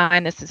is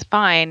fine,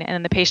 and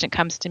then the patient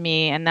comes to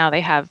me and now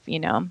they have,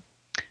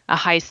 a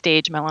high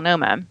stage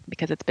melanoma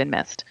because it's been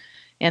missed.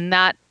 And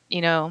that,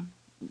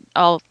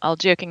 all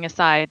joking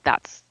aside,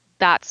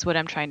 that's what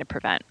I'm trying to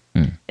prevent.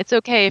 It's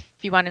okay if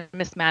you want to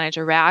mismanage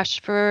a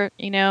rash for,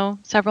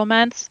 several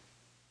months,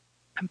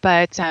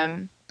 but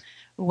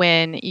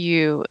when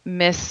you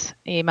miss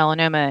a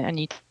melanoma and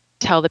you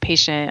tell the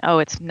patient, oh,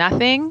 it's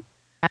nothing,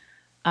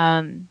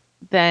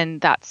 then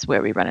that's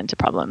where we run into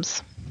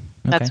problems.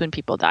 Okay. That's when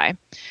people die.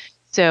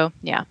 So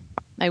yeah,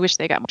 I wish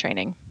they got more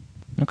training.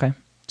 Okay.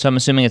 So I'm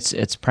assuming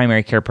it's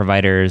primary care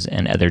providers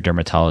and other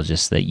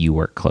dermatologists that you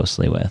work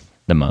closely with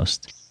the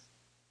most.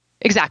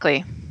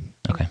 Exactly.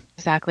 Okay.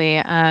 Exactly.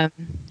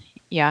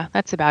 Yeah,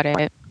 that's about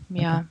it.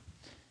 Yeah. Okay.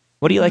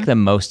 What do you like the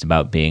most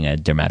about being a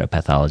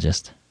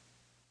dermatopathologist?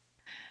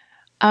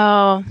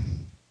 Oh,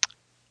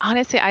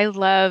 honestly, I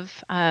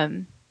love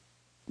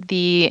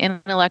the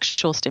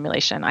intellectual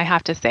stimulation. I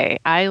have to say,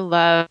 I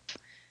love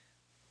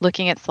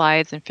looking at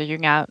slides and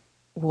figuring out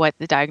what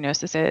the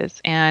diagnosis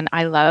is. And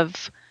I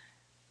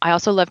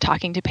also love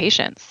talking to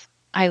patients.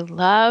 I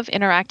love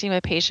interacting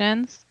with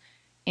patients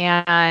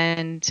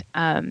and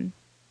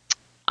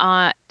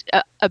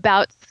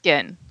about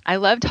skin. I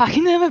love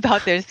talking to them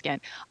about their skin.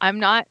 I am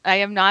not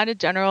a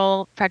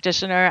general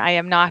practitioner. I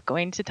am not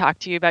going to talk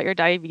to you about your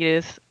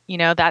diabetes.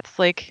 That's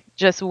like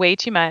just way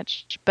too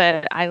much.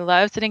 But I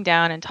love sitting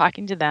down and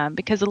talking to them,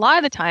 because a lot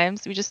of the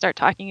times we just start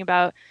talking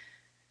about,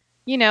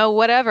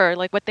 whatever,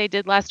 like what they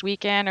did last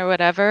weekend or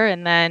whatever.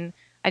 And then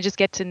I just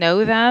get to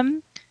know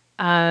them.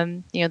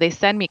 They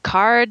send me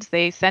cards,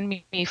 they send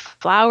me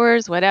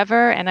flowers,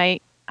 whatever. And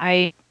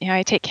I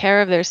take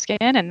care of their skin,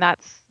 and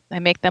I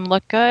make them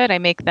look good. I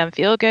make them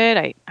feel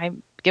good. I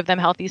give them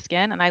healthy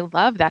skin, and I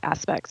love that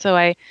aspect. So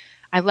I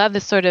love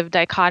this sort of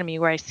dichotomy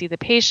where I see the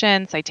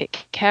patients, I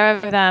take care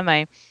of them,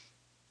 I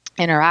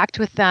interact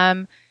with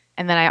them,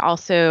 and then I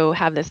also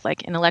have this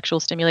like intellectual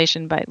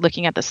stimulation by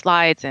looking at the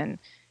slides and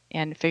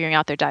figuring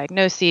out their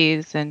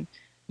diagnoses. And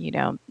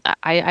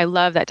I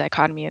love that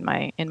dichotomy in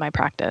my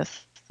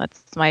practice.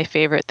 That's my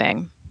favorite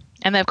thing.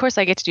 And then of course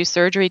I get to do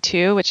surgery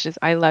too,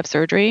 I love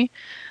surgery.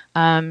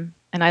 And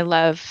I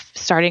love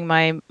starting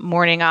my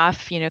morning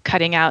off,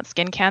 cutting out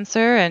skin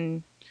cancer.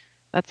 And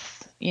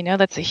that's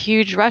a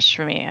huge rush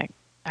for me.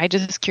 I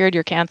just cured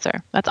your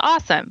cancer. That's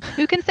awesome.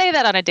 Who can say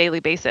that on a daily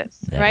basis,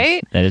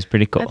 right? That is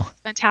pretty cool. That's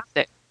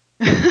fantastic.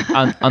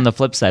 on the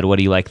flip side, what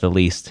do you like the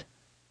least?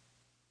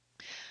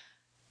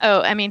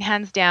 Oh,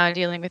 hands down,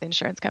 dealing with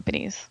insurance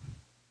companies.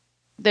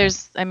 I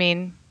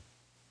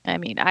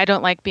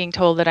don't like being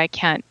told that I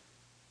can't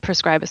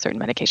prescribe a certain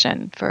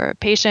medication for a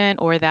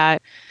patient, or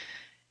that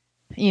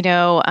the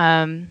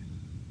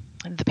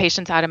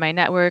patient's out of my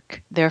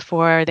network,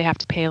 therefore they have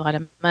to pay a lot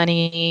of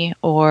money,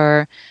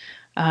 or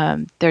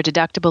their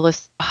deductible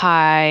is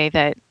high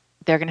that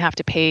they're going to have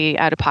to pay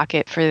out of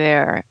pocket for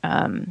their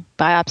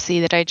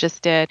biopsy that I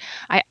just did.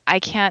 I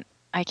can't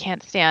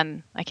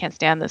stand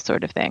this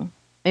sort of thing.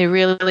 It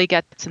really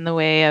gets in the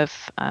way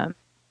of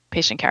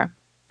patient care,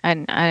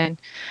 and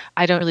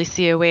I don't really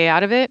see a way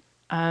out of it.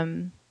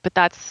 But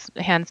that's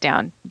hands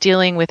down.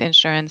 Dealing with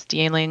insurance,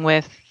 dealing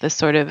with this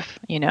sort of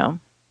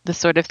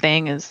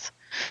thing is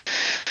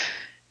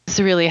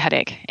really a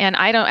headache. And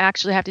I don't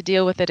actually have to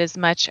deal with it as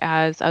much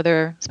as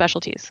other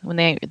specialties when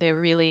they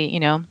really,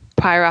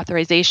 prior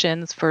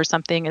authorizations for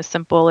something as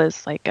simple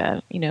as like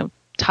a,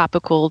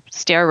 topical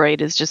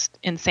steroid is just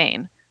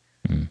insane.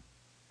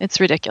 It's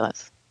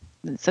ridiculous.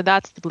 So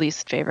that's the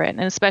least favorite.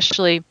 And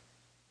especially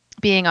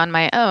being on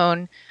my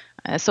own,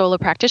 a solo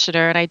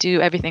practitioner, and I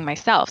do everything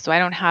myself. So I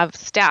don't have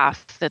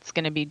staff that's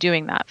going to be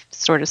doing that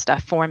sort of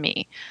stuff for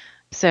me.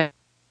 So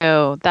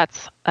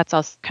that's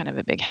also kind of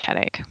a big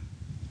headache.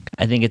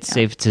 I think it's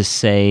safe to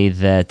say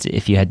that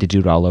if you had to do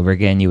it all over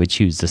again, you would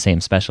choose the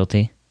same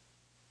specialty.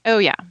 Oh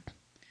yeah,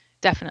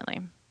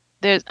 definitely.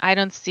 I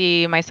don't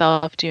see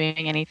myself doing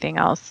anything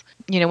else.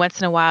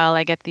 Once in a while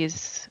I get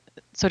these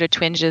sort of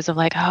twinges of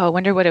like, oh, I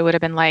wonder what it would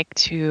have been like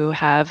to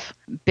have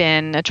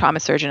been a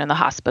trauma surgeon in the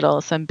hospital,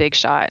 some big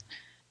shot.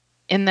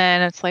 And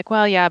then it's like,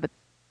 well, yeah, but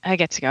I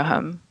get to go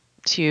home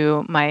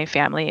to my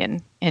family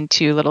and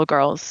 2 little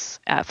girls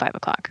at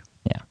 5:00.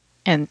 Yeah.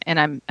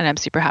 And I'm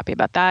super happy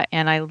about that.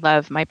 And I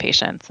love my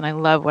patients and I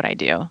love what I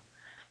do.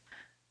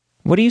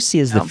 What do you see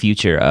as the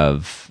future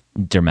of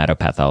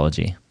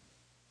dermatopathology?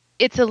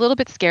 It's a little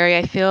bit scary.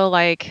 I feel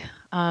like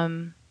a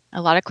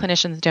lot of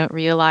clinicians don't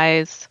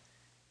realize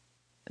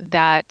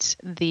that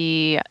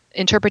the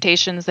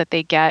interpretations that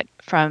they get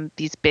from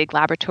these big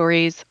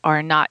laboratories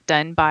are not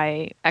done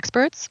by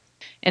experts.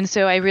 And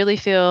so I really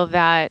feel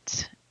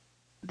that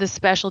the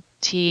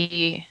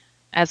specialty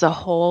as a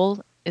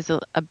whole is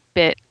a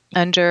bit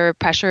under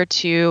pressure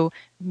to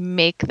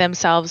make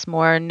themselves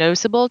more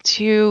noticeable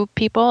to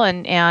people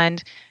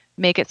and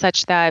make it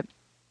such that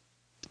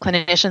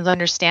clinicians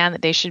understand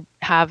that they should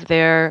have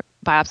their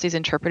biopsies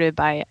interpreted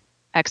by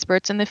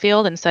experts in the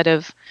field instead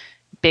of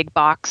big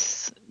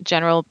box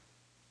general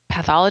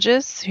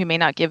pathologists who may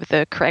not give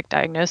the correct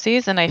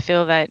diagnoses. And I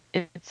feel that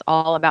it's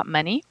all about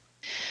money.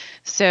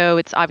 So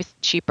it's obviously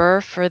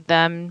cheaper for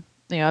them,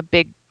 a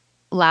big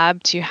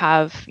lab to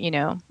have,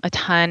 a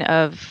ton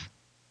of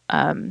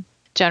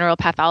general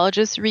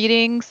pathologist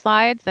reading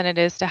slides than it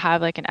is to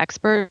have like an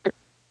expert,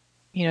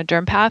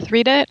 derm path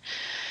read it.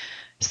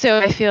 So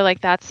I feel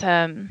like that's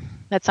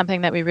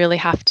something that we really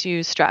have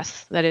to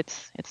stress, that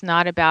it's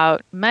not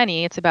about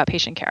money, it's about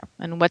patient care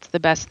and what's the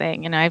best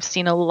thing. And I've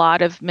seen a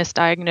lot of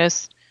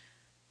misdiagnosed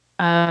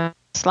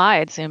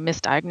slides,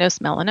 misdiagnosed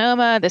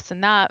melanoma, this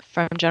and that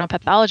from general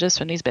pathologists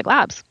from these big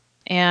labs.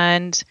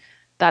 And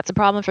that's a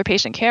problem for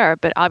patient care.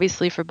 But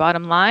obviously for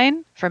bottom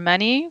line, for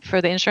money,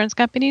 for the insurance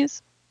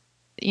companies,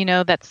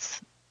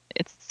 it's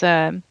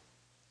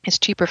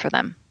cheaper for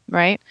them.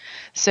 Right.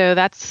 So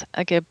that's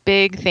like a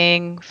big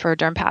thing for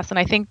derm paths. And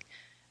I think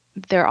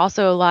there are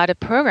also a lot of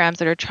programs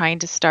that are trying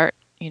to start,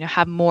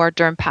 have more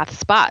derm path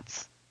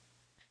spots.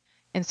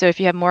 And so if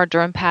you have more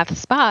derm path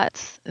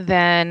spots,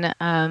 then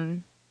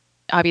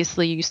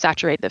obviously you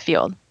saturate the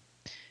field,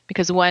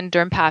 because one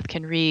derm path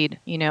can read,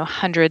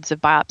 hundreds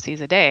of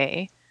biopsies a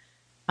day.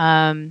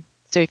 So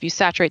if you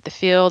saturate the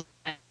field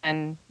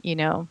and,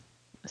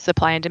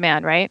 supply and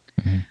demand, right?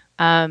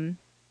 Mm-hmm.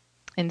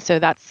 And so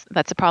that's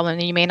a problem.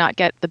 And you may not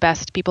get the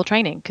best people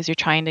training because you're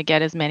trying to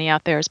get as many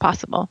out there as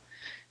possible.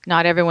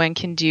 Not everyone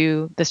can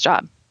do this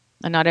job,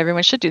 and not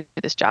everyone should do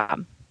this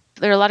job.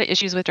 There are a lot of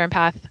issues with derm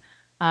path,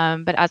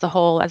 but as a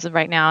whole, as of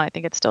right now, I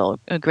think it's still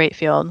a great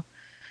field.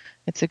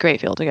 It's a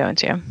great field to go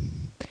into.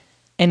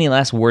 Any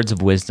last words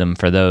of wisdom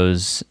for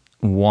those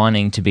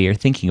wanting to be or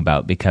thinking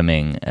about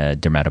becoming a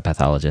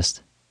dermatopathologist?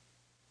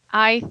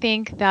 I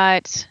think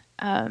that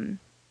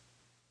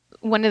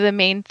one of the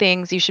main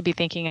things you should be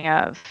thinking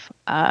of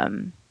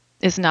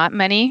is not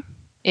money.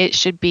 It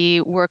should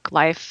be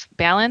work-life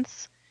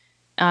balance.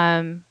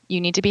 You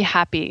need to be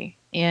happy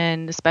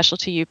in the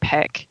specialty you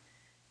pick.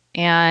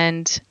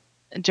 And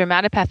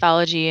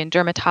dermatopathology and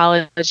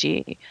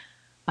dermatology,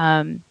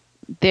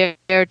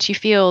 they're 2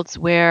 fields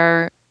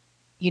where,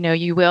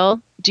 you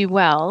will do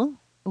well,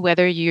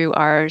 whether you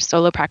are a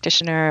solo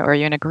practitioner or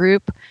you're in a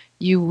group,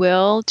 you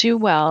will do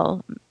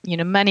well,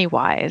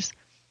 money-wise.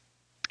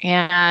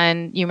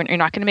 And you're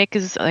not going to make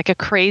a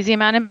crazy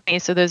amount of money,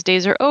 so those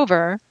days are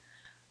over.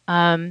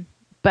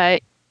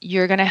 But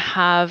you're going to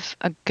have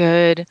a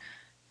good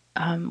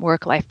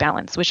work-life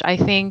balance, which I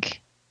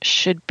think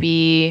should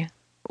be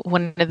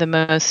one of the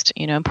most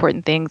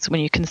important things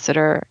when you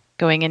consider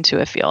going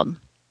into a field,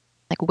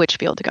 like which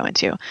field to go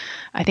into.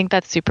 I think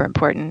that's super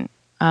important.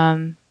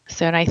 And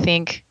I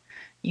think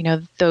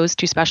those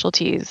 2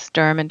 specialties,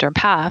 derm and derm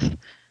path,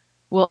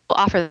 will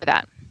offer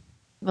that.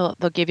 They'll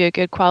give you a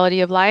good quality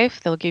of life.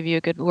 They'll give you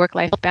a good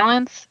work-life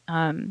balance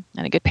and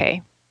a good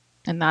pay,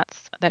 and that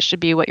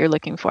should be what you're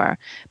looking for.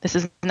 This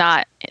is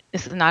not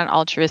an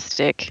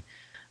altruistic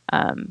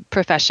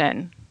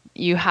profession.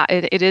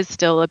 It is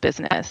still a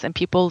business, and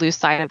people lose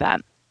sight of that.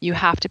 You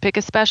have to pick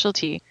a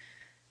specialty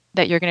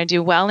that you're going to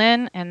do well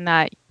in and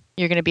that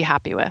you're going to be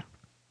happy with.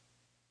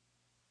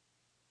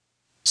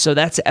 So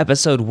that's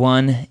episode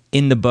 1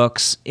 in the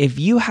books. If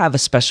you have a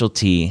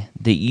specialty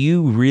that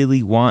you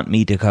really want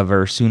me to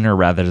cover sooner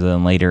rather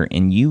than later,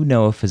 and you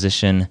know a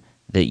physician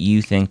that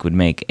you think would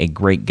make a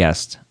great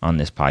guest on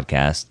this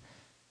podcast,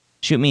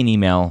 shoot me an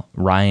email,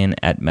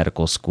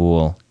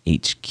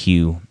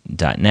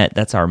 ryan@medicalschoolhq.net.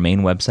 That's our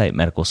main website,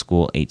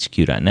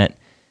 medicalschoolhq.net.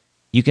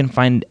 You can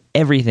find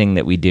everything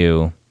that we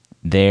do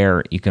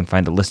there. You can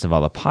find a list of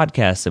all the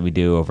podcasts that we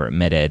do over at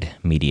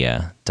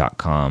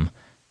mededmedia.com.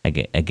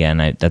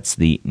 Again, that's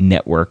the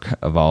network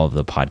of all of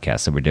the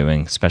podcasts that we're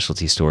doing.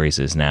 Specialty Stories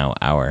is now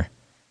our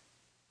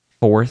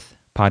fourth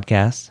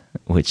podcast,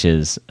 which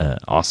is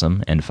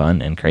awesome and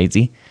fun and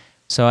crazy.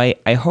 So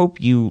I hope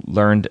you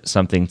learned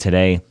something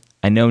today.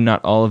 I know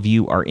not all of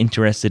you are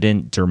interested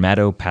in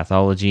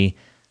dermatopathology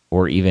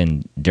or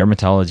even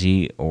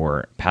dermatology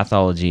or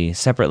pathology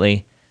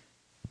separately,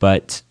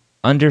 but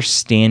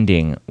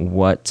understanding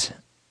what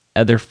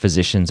other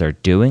physicians are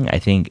doing, I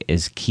think,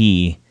 is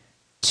key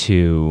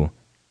to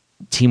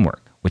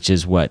teamwork, which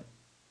is what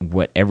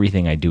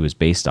everything I do is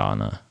based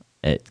on,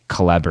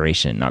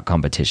 collaboration, not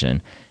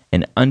competition,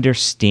 and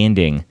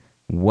understanding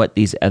what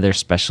these other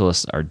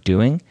specialists are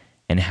doing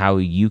and how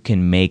you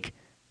can make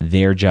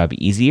their job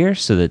easier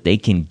so that they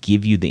can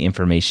give you the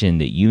information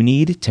that you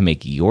need to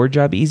make your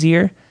job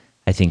easier,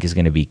 I think is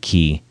going to be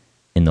key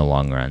in the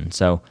long run.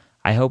 So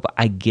I hope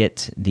I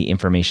get the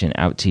information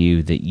out to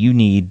you that you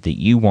need, that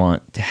you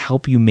want to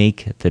help you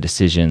make the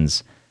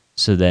decisions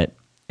so that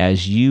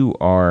as you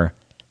are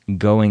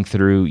going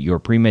through your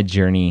pre-med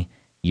journey,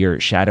 you're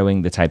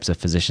shadowing the types of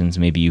physicians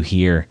maybe you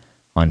hear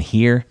on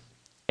here.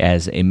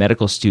 As a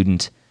medical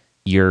student,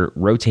 you're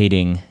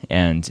rotating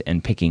and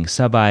picking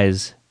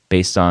sub-Is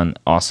based on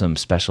awesome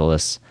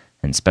specialists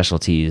and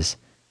specialties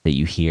that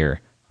you hear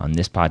on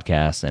this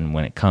podcast. And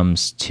when it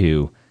comes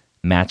to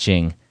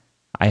matching,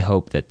 I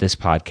hope that this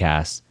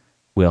podcast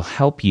will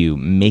help you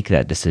make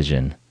that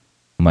decision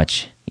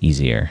much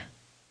easier.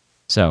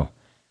 So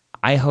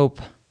I hope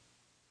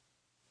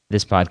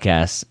this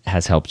podcast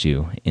has helped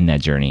you in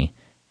that journey,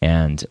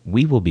 and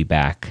we will be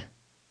back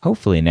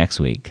hopefully next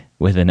week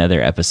with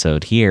another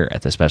episode here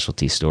at the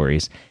Specialty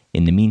Stories.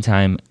 In the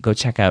meantime, go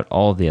check out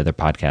all the other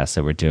podcasts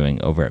that we're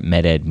doing over at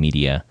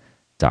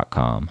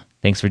mededmedia.com.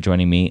 Thanks for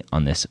joining me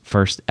on this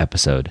first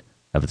episode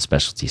of the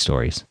Specialty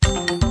Stories.